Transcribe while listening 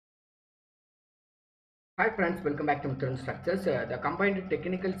Hi friends, welcome back to Mithran Structures. The combined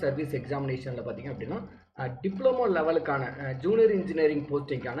technical service examination diploma level junior engineering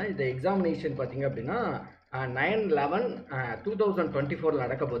posting the examination 9/11/2024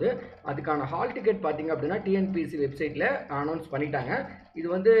 நடக்கப்போகுது. அதுக்கான hall ticket பார்த்தீங்க அப்படின்னா TNPSC வெப்சைட்டில் announce பண்ணிட்டாங்க. இது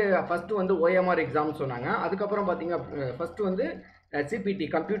வந்து first வந்து ஓஎம்ஆர் எக்ஸாம் சொன்னாங்க. அதுக்கப்புறம் பார்த்தீங்க ஃபர்ஸ்ட் வந்து சிபிடி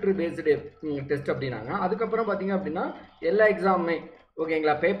கம்ப்யூட்டர் பேஸ்டு டெஸ்ட் அப்படின்னாங்க. அதுக்கப்புறம் பார்த்தீங்க அப்படின்னா எல்லா எக்ஸாமுமே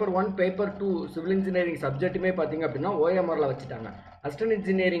ஓகேங்களா, பேப்பர் 1 பேப்பர் 2 சிவில் இன்ஜினியரிங் சப்ஜெக்ட்டுமே பார்த்தீங்க அப்படின்னா ஓஎம்ஆரில் வச்சுட்டாங்க. அசிஸ்டன்ட்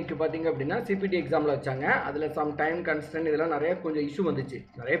இன்ஜினியரிங்க்கு பார்த்தீங்க அப்படின்னா சிபிடி எக்ஸாமில் வச்சாங்க. அதில் சம் டைம் கன்ஸ்டன்ட் இதெல்லாம் நிறைய கொஞ்சம் இஷ்யூ வந்துச்சு.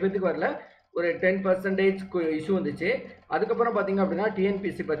 நிறைய பேருக்கு வரல, ஒரு 10% இஷ்யூ வந்துச்சு. அதுக்கப்புறம் பார்த்தீங்க அப்படின்னா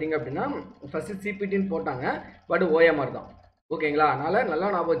டிஎன்பிஎஸ்சி பார்த்தீங்க அப்படின்னா ஃபஸ்ட்டு சிபிடின்னு போட்டாங்க, பட் ஓஎம்ஆர் தான். ஓகேங்களா, அதனால் நல்லா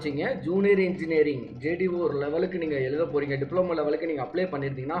ஞாபகம் வச்சிங்க. ஜூனியர் இன்ஜினியரிங் ஜேடிஓ ஒரு லெவலுக்கு நீங்கள் எழுத போகிறீங்க, டிப்ளமோ லெவலுக்கு நீங்கள் அப்ளை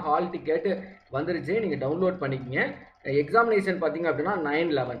பண்ணியிருந்தீங்கன்னா ஹால் டிக்கெட் வந்துருச்சு, நீங்கள் டவுன்லோட் பண்ணிக்கிங்க. எக்ஸாமினேஷன் பார்த்தீங்க அப்படின்னா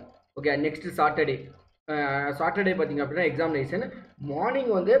 9/11 ஓகே, நெக்ஸ்ட் சாட்டர்டே பார்த்தீங்க அப்படின்னா எக்ஸாமினேஷன்.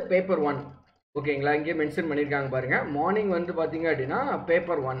 மார்னிங் வந்து பேப்பர் 1 ஓகேங்களா, இங்கே மென்ஷன் பண்ணியிருக்காங்க பாருங்கள். மார்னிங் வந்து பார்த்தீங்க அப்படின்னா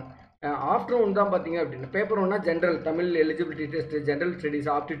பேப்பர் 1, ஆஃப்டர்நூன் தான் பார்த்தீங்க அப்படின்னா paper 1னா general Tamil eligibility test, general studies,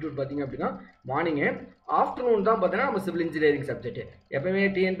 aptitude பார்த்தீங்க அப்படின்னா மார்னிங்கு. ஆஃப்டர்நூன் தான் பார்த்தீங்கன்னா நம்ம சிவில் இன்ஜினியரிங் சப்ஜெக்ட். எப்பவுமே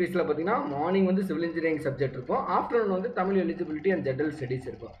டிஎன்பிஎஸ்சியில் பார்த்தீங்கன்னா மார்னிங் வந்து சிவில் இன்ஜினியரிங் சப்ஜெக்ட் இருக்கும், ஆஃப்டர்நூன் வந்து Tamil eligibility and general studies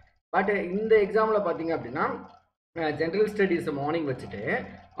இருக்கும். பட் இந்த எக்ஸாமில் பார்த்தீங்க அப்படின்னா ஜென்ரல் ஸ்டடீஸ் மார்னிங் வச்சுட்டு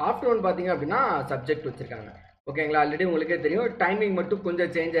ஆஃப்டர்நூன் பார்த்தீங்க அப்படின்னா சப்ஜெக்ட் வச்சுருக்காங்க. ஓகேங்களா, ஆல்ரெடி உங்களுக்கே தெரியும், டைமிங் மட்டும்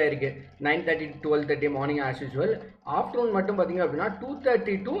கொஞ்சம் சேஞ்ச் ஆகிருக்கு. 9:30 to 12:30 morning as usual. Afternoon மட்டும் பார்த்தீங்க அப்படின்னா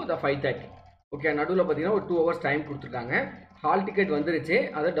 2:30 to 5:30. ஓகே, நடுவில் பார்த்தீங்கன்னா ஒரு 2 hours டைம் கொடுத்துருக்காங்க. ஹால் டிக்கெட் வந்துருச்சு,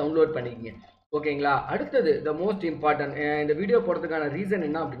 அதை டவுன்லோட் பண்ணிக்கிங்க. ஓகேங்களா, அடுத்தது த மோஸ்ட் இம்பார்ட்டன்ட், இந்த வீடியோ போடுறதுக்கான ரீசன்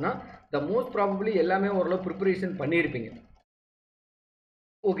என்ன அப்படின்னா த மோஸ்ட் ப்ராபப்ளி எல்லாமே ஓரளவு ப்ரிப்பரேஷன் பண்ணியிருப்பீங்க.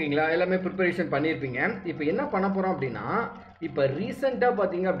 ஓகேங்களா, எல்லாமே ப்ரிப்பரேஷன் பண்ணியிருப்பீங்க. இப்போ என்ன பண்ண போகிறோம் அப்படின்னா, இப்போ ரீசெண்டாக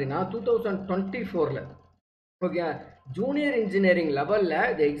பார்த்தீங்க அப்படின்னா 2024 ஓகே ஜூனியர் இன்ஜினியரிங் லெவலில்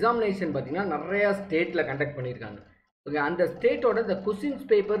இந்த எக்ஸாமினேஷன் பார்த்தீங்கன்னா நிறையா ஸ்டேட்டில் கண்டக்ட் பண்ணியிருக்காங்க. ஓகே, அந்த ஸ்டேட்டோட இந்த கொஸ்டின்ஸ்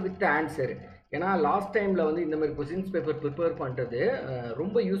பேப்பர் வித் ஆன்சர், ஏன்னா லாஸ்ட் டைமில் வந்து இந்த மாதிரி கொஸ்டின்ஸ் பேப்பர் ப்ரிப்பேர் பண்ணுறது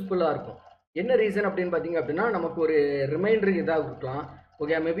ரொம்ப யூஸ்ஃபுல்லாக இருக்கும். என்ன ரீசன் அப்படின்னு பார்த்தீங்க அப்படின்னா நமக்கு ஒரு ரிமைண்டர் இதாக இருக்கலாம்.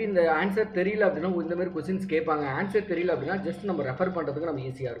 ஓகே, மேபி இந்த ஆன்சர் தெரியல அப்படின்னா இந்த மாதிரி கொஸ்டின்ஸ் கேட்பாங்க, ஆன்சர் தெரியல அப்படின்னா ஜஸ்ட் நம்ம ரெஃபர் பண்ணுறதுக்கு நம்ம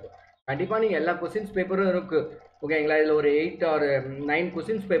ஈஸியாக இருக்கும். கண்டிப்பாக நீங்கள் எல்லா கொஸ்டின்ஸ் பேப்பரும் இருக்குது. ஓகேங்களா, இதில் ஒரு 8 or 9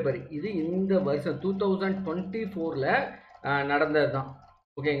 கொஸ்டின்ஸ் பேப்பர் இது இந்த வருஷம் 2024 நடந்தது தான்.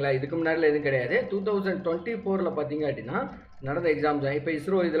 ஓகேங்களா, இதுக்கு முன்னாடியில் எதுவும் கிடையாது. 2024 பார்த்தீங்க அப்படின்னா நடந்த எக்ஸாம் தான். இப்போ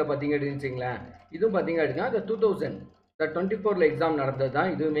இஸ்ரோ இதில் பார்த்தீங்க அப்படின்னு வச்சிங்களேன், இதுவும் பார்த்தீங்க அப்படின்னா இந்த 2024 எக்ஸாம் நடந்தது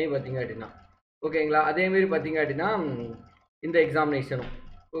தான் இதுவுமே பார்த்தீங்க அப்படின்னா. ஓகேங்களா, அதேமாரி பார்த்தீங்க அப்படின்னா இந்த எக்ஸாமினேஷனும்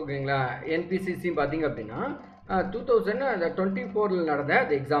ஓகேங்களா என்பிசிசியும் பார்த்தீங்க அப்படின்னா 2024 நடந்த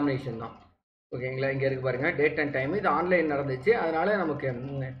அந்த எக்ஸாமினேஷன் தான். ஓகேங்களா, இங்கே இருக்குது பாருங்கள் டேட் அண்ட் டைம், இது ஆன்லைன் நடந்துச்சு, அதனால் நமக்கு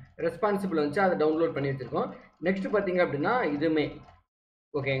ரெஸ்பான்சிபிள் வந்துச்சு, அதை டவுன்லோட் பண்ணி வச்சுருக்கோம். நெக்ஸ்ட் பார்த்தீங்க அப்படின்னா இதுவுமே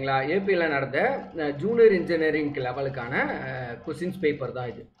ஓகேங்களா ஏபியில் நடந்த ஜூனியர் இன்ஜினியரிங் லெவலுக்கான கொஸ்டின்ஸ் பேப்பர் தான்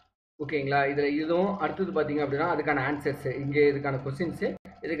இது. ஓகேங்களா, இதில் இதுவும் அடுத்தது பார்த்தீங்க அப்படின்னா அதுக்கான ஆன்சர்ஸு, இங்கே இதுக்கான கொஸ்டின்ஸு,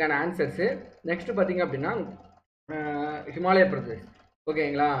 இதுக்கான ஆன்சர்ஸு. நெக்ஸ்ட்டு பார்த்தீங்க அப்படின்னா ஹிமாலய பிரதேஷ்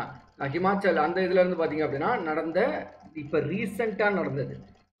ஓகேங்களா, ஹிமாச்சல் அந்த இதுலேருந்து பார்த்தீங்க அப்படின்னா நடந்த இப்போ ரீசெண்டாக நடந்தது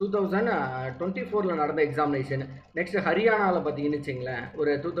 2024 நடந்த எக்ஸாமினேஷன். நெக்ஸ்ட் ஹரியானாவில் பார்த்தீங்கன்னு வச்சிங்களேன் ஒரு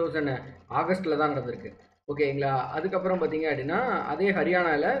 2000 ஆகஸ்ட்டில் தான் நடந்திருக்கு. ஓகேங்களா, அதுக்கப்புறம் பார்த்தீங்க அப்படின்னா அதே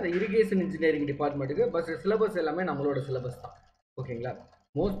ஹரியானாவில் இந்த இரிகேஷன் இன்ஜினியரிங் டிபார்ட்மெண்ட்டுக்கு பஸ் சிலபஸ் எல்லாமே நம்மளோட சிலபஸ் தான். ஓகேங்களா,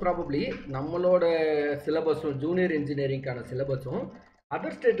 மோஸ்ட் ப்ராபப்ளி நம்மளோட சிலபஸும் ஜூனியர் இன்ஜினியரிங்கான சிலபஸும்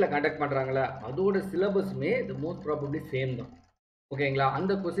அதர் ஸ்டேட்டில் கண்டக்ட் பண்ணுறாங்களே அதோட சிலபஸுமே இது மோஸ்ட் ப்ராபப்ளி சேம் தான். ஓகேங்களா,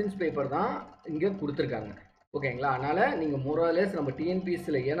 அந்த கொஸ்டின்ஸ் பேப்பர் தான் இங்கே கொடுத்துருக்காங்க. ஓகேங்களா, அதனால் நீங்கள் மோரலெஸ் நம்ம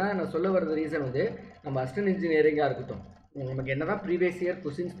டிஎன்பிஎஸ்சியில், ஏன்னா நான் சொல்ல வர்றது ரீசன் வந்து நம்ம அசிஸ்டன்ட் இன்ஜினியரிங்காக இருக்கட்டும், நமக்கு என்ன தான் ப்ரீவியஸ் இயர்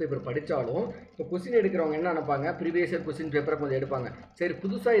கொஸ்டின்ஸ் பேப்பர் படித்தாலும் இப்போ கொஸ்டின் எடுக்கிறவங்க என்ன நினைப்பாங்க, ப்ரீவியஸ் இயர் கொஸ்டின் பேப்பரை கொஞ்சம் எடுப்பாங்க, சரி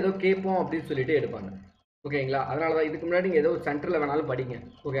புதுசாக ஏதோ கேட்போம் அப்படின்னு சொல்லிட்டு எடுப்பாங்க. ஓகேங்களா, அதனால தான் இதுக்கு முன்னாடி நீங்கள் ஏதோ சென்டரில் வேணாலும் படிங்க.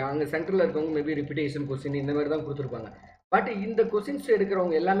 ஓகே, அங்கே சென்டரில் இருக்கவங்க மேபி ரிப்பிட்டேஷன் கொஸ்டின் இந்த மாதிரி தான் கொடுத்துருப்பாங்க. பட் இந்த கொஸ்டின்ஸ்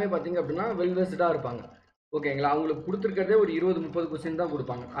எடுக்கிறவங்க எல்லாமே பார்த்தீங்க அப்படின்னா வெல்வெஸ்டாக இருப்பாங்க. ஓகேங்களா, அவங்களுக்கு கொடுத்துருக்கிறதே ஒரு 20-30 கொஸ்டின் தான்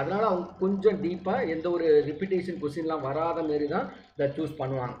கொடுப்பாங்க. அதனால் அவங்க கொஞ்சம் டீப்பாக எந்த ஒரு ரிப்பிட்டேஷன் கொஸ்டின்லாம் வராத மாரி தான் இதை சூஸ்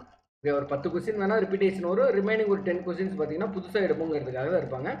பண்ணுவாங்க. ஓகே, ஒரு 10 கொஸ்டின் வேணால் ரிப்பிட்டேஷன் வரும், ரிமைனிங் ஒரு 10 கொஸ்டின்ஸ் பார்த்தீங்கன்னா புதுசாக எடுப்போங்கிறதுக்காக தான்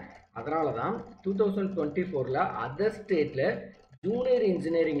இருப்பாங்க. அதனால தான் 2024 அதர் ஸ்டேட்டில் ஜூனியர்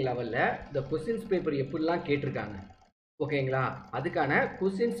இன்ஜினியரிங் லெவலில் இந்த கொஸ்டின்ஸ் பேப்பர் எப்படிலாம் கேட்டிருக்காங்க. ஓகேங்களா, அதுக்கான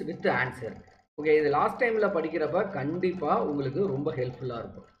கொஸ்டின்ஸ் வித் ஆன்சர். ஓகே, இது லாஸ்ட் டைமில் படிக்கிறப்ப கண்டிப்பாக உங்களுக்கு ரொம்ப ஹெல்ப்ஃபுல்லாக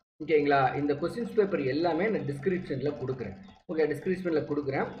இருக்கும். ஓகேங்களா, இந்த கொஸ்டின்ஸ் பேப்பர் எல்லாமே நான் டிஸ்கிரிப்ஷனில் கொடுக்குறேன். ஓகே, டிஸ்கிரிப்ஷனில்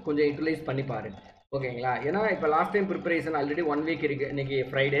கொடுக்குறேன், கொஞ்சம் யூட்டிலைஸ் பண்ணி பாருங்க. ஓகேங்களா, ஏன்னா இப்போ last time preparation already 1 week இருக்குது. இன்றைக்கி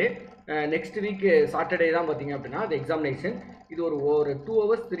ஃப்ரைடே, நெக்ஸ்ட் வீக் சாட்டர்டே தான் பார்த்தீங்க அப்படின்னா அது எக்ஸாமினேஷன். இது ஒரு 2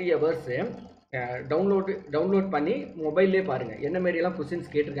 hours 3 hours டவுன்லோட் பண்ணி மொபைல்லே பாருங்கள் என்ன மாரியெல்லாம்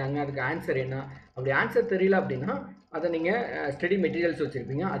கொஸ்டின்ஸ் கேட்டிருக்காங்க, அதுக்கு ஆன்சர் என்ன. அப்படி ஆன்சர் தெரியல அப்படின்னா அதை நீங்கள் ஸ்டடி மெட்டீரியல்ஸ்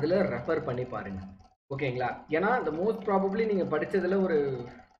வச்சுருப்பீங்க, அதில் ரெஃபர் பண்ணி பாருங்கள். ஓகேங்களா? ஏன்னா இந்த மோஸ்ட் ப்ராபப்ளி நீங்கள் படித்ததில் ஒரு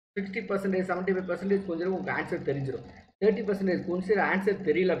 60%, 75% கொஞ்சம் உங்களுக்கு ஆன்சர் தெரிஞ்சிடும். 30% கொஞ்சம் ஆன்சர்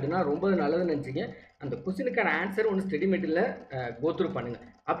தெரியல அப்படின்னா ரொம்ப நல்லதுன்னு நினச்சிங்க. அந்த கொஸ்டினுக்கான ஆன்சர் ஒன்று ஸ்டடி மெட்டீரியலில் கோத்ரூ பண்ணுங்கள்.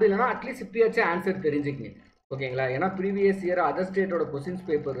 அப்படி இல்லைனா அட்லீஸ்ட் இப்படியாச்சும் ஆன்சர் தெரிஞ்சுக்கிங்க. ஓகேங்களா? ஏன்னா previous year other ஸ்டேட்டோட questions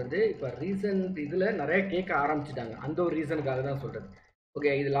paper வந்து இப்போ ரீசன்ட் இதில் நிறைய கேட்க ஆரம்பிச்சிட்டாங்க. அந்த ஒரு ரீசனுக்காக தான் சொல்கிறது.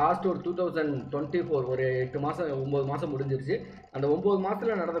 ஓகே, இது லாஸ்ட் ஒரு 2024 ஒரு 8 மாதம் 9 மாதம் முடிஞ்சிருச்சு. அந்த 9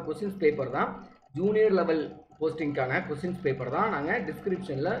 மாதத்தில் நடந்த கொஸ்டின்ஸ் பேப்பர் தான் ஜூனியர் லெவல் போஸ்டிங்கான கொஸ்டின்ஸ் பேப்பர் தான் நாங்கள்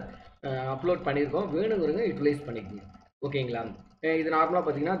டிஸ்கிரிப்ஷனில் அப்லோட் பண்ணியிருக்கோம். வேணுங்கிறவங்க யூட்டிலைஸ் பண்ணிக்கோங்க. ஓகேங்களா? இது நார்மலாக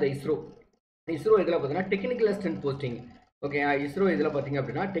பார்த்தீங்கன்னா இந்த இஸ்ரோ இதில் பார்த்தீங்கன்னா technical assistant posting. Okay, ISRO இதில் பார்த்தீங்க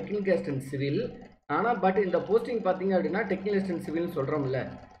அப்படின்னா டெக்னிக்கல் அசிஸ்டன்ட் சிவில். ஆனால் பட் இந்த போஸ்டிங் பார்த்தீங்க அப்படின்னா டெக்னிக்கல் அசிஸ்டன்ட் சிவில்னு சொல்கிறோம்ல.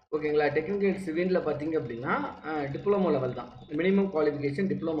 ஓகேங்களா? டெக்னிக்கல் சிவிலில் பார்த்தீங்க அப்படின்னா டிப்ளமோ லெவல் தான், மினிமம் குவாலிஃபிகேஷன்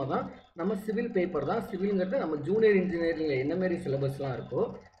டிப்ளமோ தான். நம்ம சிவில் பேப்பர் தான். சிவிலுங்கிறது நம்ம ஜூனியர் இன்ஜினியரிங்கில் என்ன மாரி சிலபஸ்லாம் இருக்கோ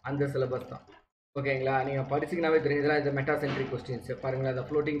அந்த சிலபஸ் தான். ஓகேங்களா? நீங்கள் படிச்சிங்கனாவே தெரியும். இதெல்லாம் இந்த மெட்டாசென்ட்ரிக் கொஸ்டின்ஸ் பாருங்களேன். இந்த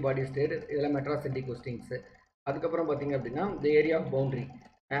ஃப்ளோட்டிங் பாடி ஸ்டேட் இதெல்லாம் மெட்டாசென்ட்ரிக் கொஸ்டின்ஸு. அதுக்கப்புறம் பார்த்தீங்க அப்படின்னா இந்த ஏரியா ஆஃப் பவுண்ட்ரி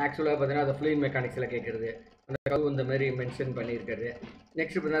ஆக்சுவலாக பார்த்தீங்கன்னா அந்த ஃப்ளூயிட் மெக்கானிக்ஸில் கேட்குறது, அந்த கவு இந்த மாதிரி மென்ஷன் பண்ணியிருக்கிறது.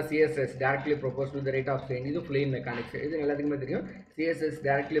 நெக்ஸ்ட் பார்த்தீங்கன்னா CSS directly proportional the rate of strain, இது ஃப்ளூயிட் மெக்கானிக்ஸ். இது எல்லாத்துக்குமே தெரியும். CSS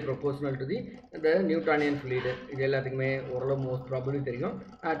directly proportional to the இந்த நியூட்டானியன் ஃப்ளூயிடு, இது எல்லாத்துக்குமே ஓரளவு மோஸ்ட் ப்ராபபிளி தெரியும்.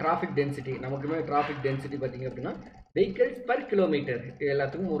 டிராஃபிக் டென்சிட்டி, நமக்குமே டிராஃபிக் டென்சிட்டி பார்த்தீங்க அப்படின்னா வெஹிக்கிள்ஸ் பர் கிலோமீட்டர், இது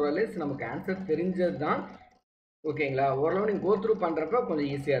எல்லாத்துக்கும் ஓரளவு நமக்கு ஆன்சர் தெரிஞ்சது தான். ஓகேங்களா? ஓரளவு நீங்கள் கோ த்ரூ பண்ணுறப்ப கொஞ்சம்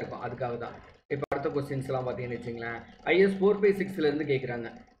ஈஸியாக இருக்கும். அதுக்காக தான். இப்போ அடுத்த கொஸ்டின்ஸ்லாம் பார்த்தீங்கன்னு வச்சுங்களேன், IS 4/6 கேட்குறாங்க.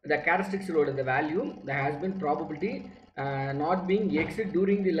 த கேரக்டரிஸ்டிக்ஸோட the value the has been probability not being exit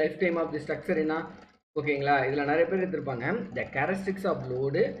during the life time of the structure என்ன. ஓகேங்களா? இதில் நிறைய பேர் எடுத்திருப்பாங்க the characteristics of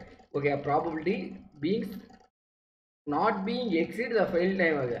load. Okay, probability beings not being exit the fail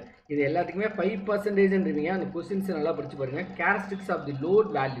time ஆகுது. இது எல்லாத்துக்குமே 5%. அந்த கொஸ்டின்ஸ் நல்லா படிச்சு பாருங்கள். Characteristics of the load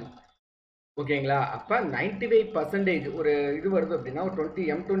value. ஓகேங்களா? அப்போ 95% ஒரு இது வருது அப்படின்னா ஒரு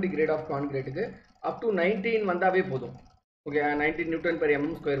M20 great of கான்கிரீட்டுக்கு up to 19 வந்தாவே போதும். Okay, 19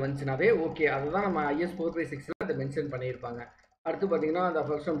 Nm/mm² வந்துச்சுனாவே okay. அதுதான் நம்ம IS 4/6 அதை மென்ஷன் பண்ணியிருப்பாங்க. அடுத்து பார்த்தீங்கன்னா அந்த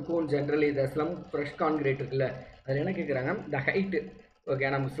ஃபர்ஸ்ட் கோன் ஜென்ரலி இந்த ஸ்லம் ஃப்ரெஷ் கான்கிரீட் இருக்குல்ல, அதில் என்ன கேட்குறாங்க த ஹைட்டு. ஓகே,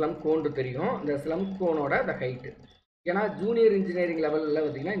 நம்ம ஸ்லம் கோன் தெரியும், இந்த ஸ்லம் கோனோட த ஹைட்டு. ஏன்னா ஜூனியர் இன்ஜினியரிங் லெவலில்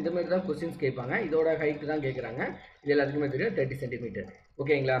பார்த்தீங்கன்னா இந்த மாதிரி தான் கொஸ்டின்ஸ் கேட்பாங்க. இதோட ஹைட்டு தான் கேட்குறாங்க. இது எல்லாத்துக்குமே தெரியும் 30 சென்டிமீட்டர்.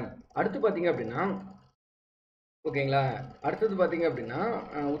 ஓகேங்களா? அடுத்து பார்த்தீங்க அப்படின்னா ஓகேங்களா, அடுத்தது பார்த்தீங்க அப்படின்னா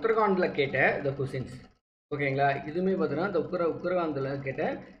உத்தரகாண்டில் கேட்ட இந்த கொஸ்டின்ஸ். ஓகேங்களா? இதுவுமே பார்த்தீங்கன்னா இந்த உத்தரகாண்டில் கேட்ட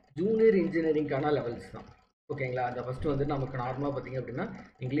ஜூனியர் இன்ஜினியரிங்கான லெவல்ஸ் தான். ஓகேங்களா? அந்த ஃபஸ்ட்டு வந்து நமக்கு நார்மலாக பார்த்தீங்க அப்படின்னா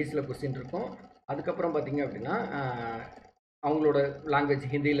இங்கிலீஷில் கொஸ்டின் இருக்கும். அதுக்கப்புறம் பார்த்தீங்க அப்படின்னா அவங்களோட லாங்குவேஜ்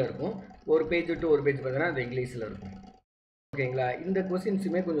ஹிந்தியில் இருக்கும். ஒரு பேஜ் விட்டு ஒரு பேஜ் பார்த்தீங்கன்னா அது இங்கிலீஷில் இருக்கும். ஓகேங்களா? இந்த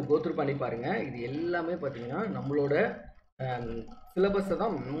கொஸ்டின்ஸுமே கொஞ்சம் கோத்ரூ பண்ணி பாருங்கள். இது எல்லாமே பார்த்தீங்கன்னா நம்மளோட சிலபஸை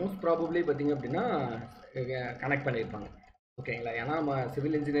தான் மோஸ்ட் ப்ராபப்ளி பார்த்தீங்க அப்படின்னா கனெக்ட் பண்ணியிருப்பாங்க. ஓகேங்களா? ஏன்னா நம்ம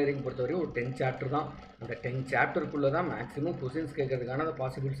சிவில் இன்ஜினியரிங் பொறுத்தவரைக்கும் ஒரு 10 சாப்டர் தான். அந்த 10 சாப்டருக்குள்ளே தான் மேக்ஸிமம் கொஸ்டின்ஸ் கேட்கறதுக்கான அந்த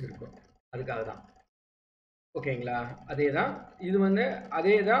பாசிபிலிட்டிஸ் இருக்கும். அதுக்காக தான். ஓகேங்களா? அதே தான் இது வந்து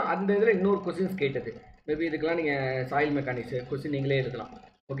அதே தான் அந்த இதில் இன்னொரு கொஸ்டின்ஸ் கேட்டது. மேபி இதுக்கெல்லாம் நீங்கள் சாயில் மெக்கானிக்ஸ் கொஸ்டின் நீங்களே எழுதலாம்.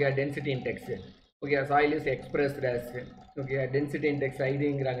 Okay, density இன்டெக்ஸு. Okay, soil is expressed as. Okay, density index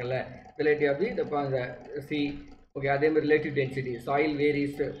ஐடிங்கிறாங்கல்ல, relative of the அந்த சி. ஓகே, அதேமாதிரி relative density soil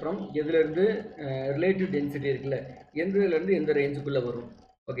varies from எதுலேருந்து ரிலேட்டிவ் டென்சிட்டி இருக்குல்ல, எந்ததுலேருந்து எந்த ரேஞ்சுக்குள்ளே வரும்.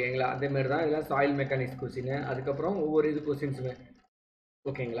 ஓகேங்களா? அதேமாதிரி தான் இதெல்லாம் சாயில் மெக்கானிக்ஸ் கொஸ்டின். அதுக்கப்புறம் ஒவ்வொரு இது கொஸ்டின்ஸுமே.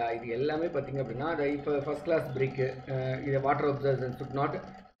 ஓகேங்களா? இது எல்லாமே பார்த்தீங்க அப்படின்னா அதை இப்போ ஃபஸ்ட் கிளாஸ் பிரேக்கு இது வாட்டர் அப்சர்வன் சுட் நாட்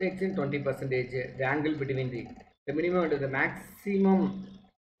எக்ஸின் 20%. த angle between the minimum and the maximum.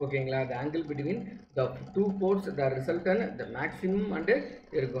 ஓகேங்களா? த angle between the two ports the resultant the maximum and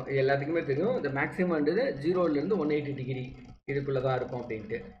இருக்கும். இது எல்லாத்துக்குமே தெரியும். இந்த மேக்ஸிமம் அண்டு 0லேருந்து 180 டிகிரி இதுக்குள்ளே தான் இருக்கும்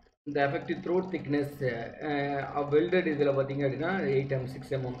அப்படின்ட்டு. இந்த எஃபெக்டிவ் த்ரோட் திக்னஸ் வெல்டட் இதில் பார்த்தீங்க அப்படின்னா 8 mm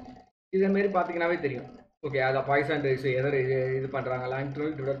 6 mm இதேமாரி பார்த்தீங்கன்னாவே தெரியும். ஓகே, அதை பாய்சான் ரேஷியோ எதை இது பண்ணுறாங்க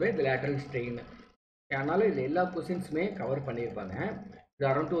லாங்கிட்யூட் divide by the lateral strain. அதனால் இது எல்லா கொஸ்டின்ஸுமே கவர் பண்ணியிருப்பாங்க. இது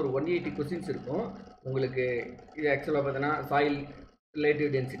அரௌண்ட் ஒரு 180 கொஸ்டின்ஸ் இருக்கும் உங்களுக்கு. இது ஆக்சுவலாக பார்த்தீங்கன்னா சாயில் ரிலேட்டிவ்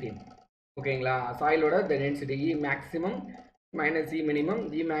டென்சிட்டி. ஓகேங்களா? சாயிலோட த டென்சிட்டி இ மேக்ஸிமம் மைனஸ் இ மினிமம்,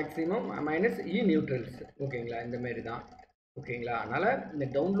 இ மேக்ஸிமம் மைனஸ் இ நியூட்ரல்ஸ். ஓகேங்களா? இந்தமாரி தான். ஓகேங்களா? அதனால் இந்த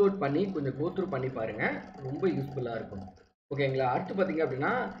டவுன்லோட் பண்ணி கொஞ்சம் கோத்ரூ பண்ணி பாருங்கள், ரொம்ப யூஸ்ஃபுல்லாக இருக்கும். ஓகேங்களா? அடுத்து பார்த்தீங்க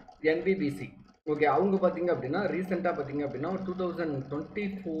அப்படின்னா NBBC. ஓகே, அவங்க பார்த்தீங்க அப்படின்னா ரீசெண்டாக பார்த்தீங்க அப்படின்னா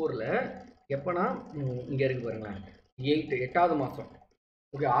 2024 எப்போனா இங்கே இருக்கு பாருங்களேன், 8வது மாதம்.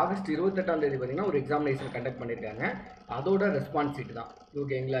 ஓகே, ஆகஸ்ட் 28ஆம் தேதி பார்த்தீங்கன்னா ஒரு எக்ஸாமினேஷன் கண்டக்ட் பண்ணியிருக்காங்க. அதோட ரெஸ்பான்ஸ் ஷீட் தான்.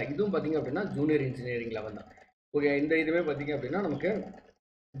 ஓகேங்களா, இதுவும் பார்த்தீங்க அப்படின்னா ஜூனியர் இன்ஜினியரிங் லெவல் தான். ஓகே, இந்த இதுவே பார்த்தீங்க அப்படின்னா நமக்கு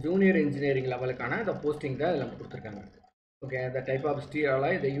ஜூனியர் இன்ஜினியரிங் லெவலுக்கான இந்த போஸ்டிங் தான் இதில் கொடுத்துருக்காங்க. ஓகே, இந்த டைப் ஆஃப் ஸ்டீல்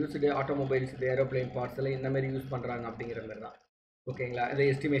அலாய் இதை யூஸ்டு ஆட்டோமொபைல்ஸ், இந்த ஏரோப்ளைன் பார்ட்ஸ் எல்லாம் இந்த மாதிரி யூஸ் பண்ணுறாங்க அப்படிங்கிற மாதிரி தான். ஓகேங்களா, இதை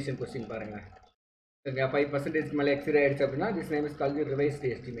எஸ்டிமேஷன் கொஸ்டின் பாருங்கள். ஓகே, 5% மேலே எக்ஸிட் ஆகிடுச்சு அப்படின்னா this name is called the revised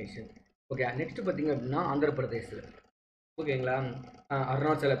estimation. Okay, next பார்த்தீங்க அப்படின்னா ஆந்திர பிரதேசில், ஓகேங்களா,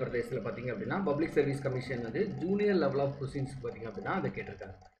 அருணாச்சல பிரதேசில் பார்த்தீங்க அப்படின்னா பப்ளிக் சர்வீஸ் கமிஷன் வந்து ஜூனியர் லெவல் ஆஃப் கொஸ்டின்ஸ் பார்த்தீங்க அப்படின்னா அதை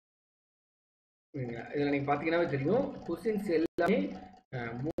கேட்டிருக்காங்க. இதில் நீங்கள் பார்த்தீங்கன்னாவே தெரியும், கொஸ்டின்ஸ் எல்லாமே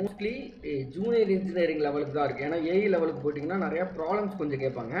மோஸ்ட்லி ஜூனியர் இன்ஜினியரிங் லெவலுக்கு தான் இருக்குது. ஏன்னா ஏஇ லெவலுக்கு போட்டிங்கன்னா நிறையா ப்ராப்ளம்ஸ் கொஞ்சம்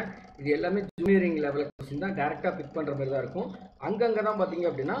கேட்பாங்க. இது எல்லாமே ஜூனியரிங் லெவலுக்கு கொஸ்டின் தான், டேரெக்டாக பிக் பண்ணுற மாதிரி தான் இருக்கும். அங்கங்கே தான் பார்த்தீங்க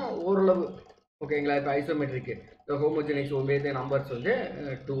அப்படின்னா ஓரளவு ஓகேங்களா. இப்போ ஐசோமெட்ரிக்கு இந்த ஹோமோஜெனிக்ஸ் ஒபே நம்பர்ஸ் வந்து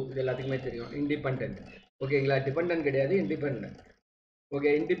 2 இது எல்லாத்துக்குமே தெரியும். இண்டிபெண்ட், ஓகேங்களா, டிபெண்டன்ட் கிடையாது, இண்டிபெண்ட். ஓகே,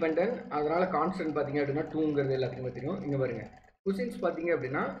 இண்டிபெண்ட், அதனால் கான்ஸ்டன்ட் பார்த்தீங்க அப்படின்னா 2ங்கிறது எல்லாத்துக்குமே தெரியும். இங்கே பாருங்கள், கொஸ்டின்ஸ் பார்த்தீங்க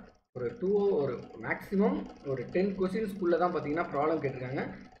அப்படின்னா ஒரு மேக்ஸிமம் ஒரு 10 கொஸ்டின்ஸ்குள்ளே தான் பார்த்தீங்கன்னா ப்ராப்ளம் கேட்டிருக்காங்க.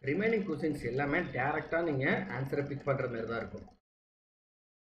 ரிமைனிங் கொஸ்டின்ஸ் எல்லாமே டேரெக்டாக நீங்கள் ஆன்சரை பிக் பண்ணுற மாதிரி தான் இருக்கும்.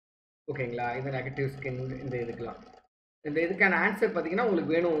 ஓகேங்களா, இந்த நெகட்டிவ் ஸ்கின் இந்த இதுக்கான ஆன்சர் பார்த்தீங்கன்னா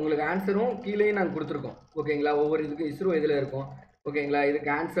உங்களுக்கு வேணும். உங்களுக்கு ஆன்சரும் கீழேயும் நாங்கள் கொடுத்துருக்கோம். ஓகேங்களா, ஒவ்வொரு இதுக்கு இஸ்ரோ இதில் இருக்கும். ஓகேங்களா, இதுக்கு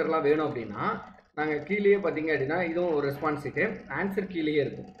ஆன்சர்லாம் வேணும் அப்படின்னா நாங்கள் கீழேயே பார்த்தீங்க அப்படின்னா இதுவும் ஒரு ரெஸ்பான்ஸ் ஷீட்டு, ஆன்சர் கீழேயே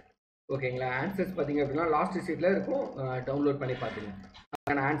இருக்கும். ஓகேங்களா, ஆன்சர்ஸ் பார்த்தீங்க அப்படின்னா லாஸ்ட் ஷீட்டில் இருக்கும், டவுன்லோட் பண்ணி பார்த்துங்க.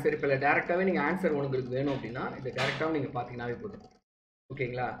 அதுக்கான ஆன்சர் இப்போ இல்லை, டேரெக்டாகவே நீங்கள் ஆன்சர் உங்களுக்கு வேணும் அப்படின்னா இது டேரெக்டாகவும் நீங்கள் பார்த்தீங்கன்னாவே போதும்.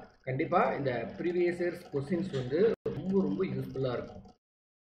 ஓகேங்களா, கண்டிப்பாக இந்த ப்ரீவியஸ் இயர்ஸ் கொஸ்டின்ஸ் வந்து ரொம்ப ரொம்ப யூஸ்ஃபுல்லாக இருக்கும்.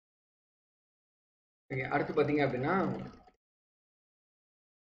 ஓகே, அடுத்து பார்த்தீங்க அப்படின்னா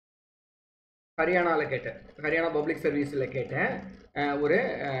ஹரியானாவில் கேட்டேன், ஹரியானா பப்ளிக் சர்வீஸில் கேட்டேன் ஒரு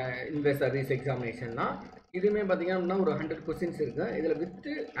இந்த சர்வீஸ் எக்ஸாமினேஷன் தான். இதுவுமே பார்த்தீங்க அப்படின்னா ஒரு 100 கொஸ்டின்ஸ் இருக்குது. இதில்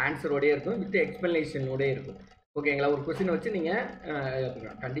வித்து ஆன்சரோடய இருக்கும், வித் எக்ஸ்ப்ளனேஷனோடய இருக்கும். ஓகேங்களா, ஒரு கொஸ்டினை வச்சு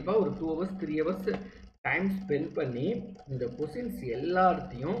நீங்கள் கண்டிப்பாக ஒரு 2 hours 3 hours டைம் ஸ்பெண்ட் பண்ணி இந்த கொஸ்டின்ஸ்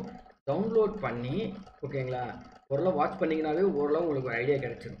எல்லாத்தையும் டவுன்லோட் பண்ணி ஓகேங்களா ஓரளவு வாட்ச் பண்ணிங்கனாவே ஓரளவு உங்களுக்கு ஒரு ஐடியா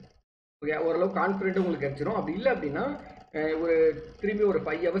கிடச்சிடும். ஓகே, ஓரளவு கான்ஃபிடென்ட்டும் உங்களுக்கு கிடச்சிடும். அப்படி இல்லை அப்படின்னா ஒரு திரும்பி ஒரு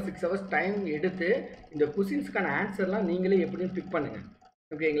 5 hours 6 hours டைம் எடுத்து இந்த கொஸ்டின்ஸ்க்கான ஆன்சர்லாம் நீங்களே எப்படியும் பிக் பண்ணுங்கள்.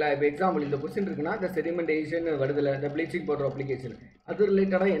 ஓகேங்களா, இப்போ எக்ஸாம்பிள் இந்த கொஸ்டின் இருக்குன்னா இந்த செடிமெண்டேஷன் வருதில்ல, இந்த ப்ளீச்சிங் பவுடர் அப்ளிகேஷன், அது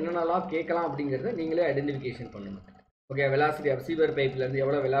ரிலேட்டடாக என்னென்னலாம் கேட்கலாம் அப்படிங்கிறத நீங்களே ஐடென்டிஃபிகேஷன் பண்ணணும். ஓகே, வெலாசிட்டி ஆஃப் சீவர் பைப்லேருந்து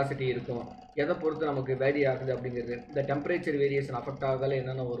எவ்வளோ வெலாசிட்டி இருக்கும், எதை பொறுத்து நமக்கு வேரி ஆகுது அப்படிங்கிறது, இந்த டெம்பரேச்சர் வேரியேஷன் அஃபெக்ட் ஆகாத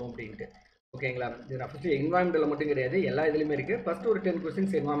என்னென்ன வரும் அப்படின்ட்டு. ஓகேங்களா, இது ஃபஸ்ட்டு என்வாயன்மெண்டலில் மட்டும் கிடையாது, எல்லா இதுலையுமே இருக்குது. ஃபஸ்ட்டு ஒரு 10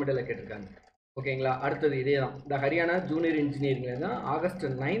 கொஸ்டின்ஸ் என்வாயன்மெண்டலில் கேட்டிருக்காங்க. ஓகேங்களா, அடுத்தது இதே தான், இந்த ஹரியானா ஜூனியர் இன்ஜினியரிங்கில் தான் ஆகஸ்ட்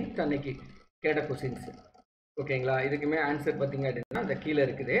 9th அன்னைக்கு கேட்ட கொஸ்டின்ஸ். ஓகேங்களா, இதுக்குமே ஆன்சர் பார்த்தீங்க அப்படின்னா அந்த கீழே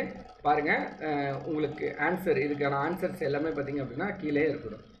இருக்குது பாருங்கள். உங்களுக்கு ஆன்சர் இதுக்கான ஆன்சர்ஸ் எல்லாமே பார்த்தீங்க அப்படின்னா கீழே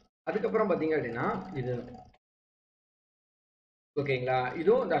இருக்கணும். அதுக்கப்புறம் பார்த்தீங்க அப்படின்னா இது ஓகேங்களா,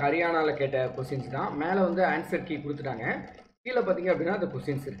 இதுவும் இந்த ஹரியானாவில் கேட்ட கொஸ்டின்ஸ் தான். மேலே வந்து ஆன்சர் கீ கொடுத்துட்டாங்க, கீழே பார்த்தீங்க அப்படின்னா அந்த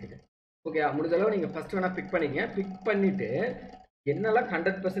கொஸ்டின்ஸ் இருக்குது. ஓகே, முடிஞ்சளவு நீங்கள் ஃபஸ்ட்டு வேணால் பிக் பண்ணிங்க, பிக் பண்ணிவிட்டு என்னெல்லாம்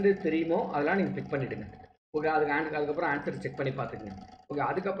 100% தெரியுமோ அதெல்லாம் நீங்கள் பிக் பண்ணிவிடுங்க. ஓகே, அதுக்கப்புறம் ஆன்சர் செக் பண்ணி பார்த்துக்குங்க. ஓகே,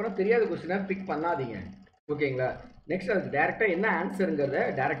 அதுக்கப்புறம் தெரியாத கொஸ்டினை பிக் பண்ணாதீங்க. ஓகேங்களா, நெக்ஸ்ட் அதுக்கு டேரெக்டாக என்ன ஆன்சருங்கிறத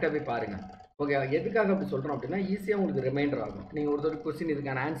டேரெக்டாக போய் பாருங்கள். ஓகே, எதுக்காக அப்படி சொல்கிறோம் அப்படின்னா ஈஸியாக உங்களுக்கு ரிமைண்டர் ஆகும். நீங்கள் ஒரு கொஸ்டின்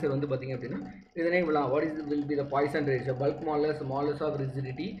இதுக்கான ஆன்சர் வந்து பார்த்தீங்க அப்படின்னா இதனே what is will be the poison ratio bulk மாலஸ் மாலஸ் of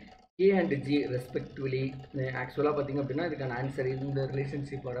rigidity A and G respectively. ஆக்சுவலாக பார்த்தீங்க அப்படின்னா இதுக்கான ஆன்சர் இந்த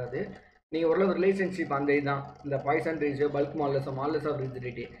ரிலேஷன்ஷிப் வராது. நீங்கள் ஓரளவு ரிலேஷன்ஷிப் அந்த இதுதான், இந்த பாய்சன் ரேஷியோ பல்க் மாலஸ் ஆஃப்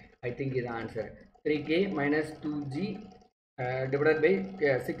ரிஜிடிட்டி. ஐ திங்க் இது answer 3K - 2G divided by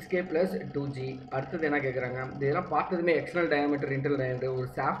 6K + 2G. அடுத்தது என்ன கேட்குறாங்க, இதெல்லாம் பார்த்ததுமே எக்ஸ்டர்னல் டயாமீட்டர் இன்டர்னல் டயாமீட்டர் ஒரு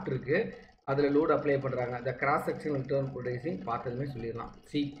ஷாஃப்ட் இருக்குது, அதில் லோடு அப்ளை பண்ணுறாங்க. இந்த கிராஸ் செக்ஷன் இன்டர்னல் ப்ரொடியூசிங் பார்த்ததுமே சொல்லிடலாம்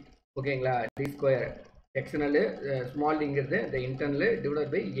C. ஓகேங்களா, D² எக்ஸ்டர்னல் ஸ்மால்ங்கிறது இந்த இன்டர்னல்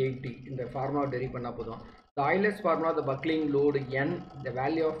டிவைடட் பை 80. இந்த ஃபார்முலா டெரி பண்ணால் போதும். The Euler's formula, the buckling load N, the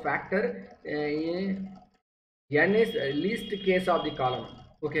value of factor N is least case of the column.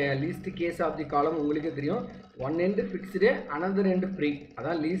 Okay, least case of the column உங்களுக்கு தெரியும், one end fixed another end free,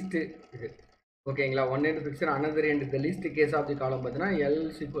 அதான் least இது. ஓகேங்களா, one end fixed another end, the least case of the column பார்த்தீங்கன்னா L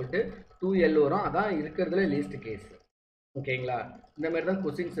 = 2L வரும், அதான் இருக்கிறதுல least case. ஓகேங்களா, இந்த மாதிரி தான்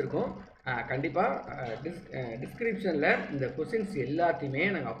கொஸ்டின்ஸ் இருக்கும். கண்டிப்பாக டிஸ்கிரிப்ஷனில் இந்த கொஸ்டின்ஸ் எல்லாத்தையுமே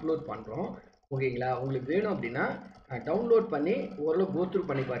நாங்கள் அப்லோட் பண்ணுறோம். ஓகேங்களா, உங்களுக்கு வேணும் அப்படின்னா டவுன்லோட் பண்ணி ஓரளவு கோத்ரூ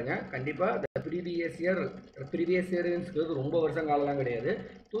பண்ணி பாருங்கள். கண்டிப்பாக ப்ரீவியஸ் இயர்ங்கிறது ரொம்ப வருஷம் காலம்லாம் கிடையாது.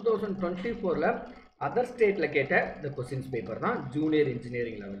 2024 அதர் ஸ்டேட்டில் கேட்ட இந்த கொஸ்டின்ஸ் பேப்பர் தான் ஜூனியர்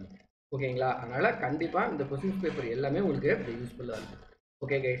இன்ஜினியரிங் லெவல். ஓகேங்களா, அதனால் கண்டிப்பாக இந்த கொஸ்டின்ஸ் பேப்பர் எல்லாமே உங்களுக்கு யூஸ்ஃபுல்லாக இருக்கும்.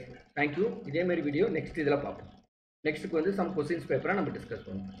 Okay guys, thank you. இதேமாரி வீடியோ நெக்ஸ்ட் இதில் பார்ப்போம். நெக்ஸ்ட்டுக்கு வந்து சம் கொஸ்டின்ஸ் பேப்பரை நம்ம டிஸ்கஸ்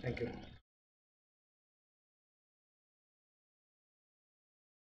பண்ணுவோம். தேங்க்யூ.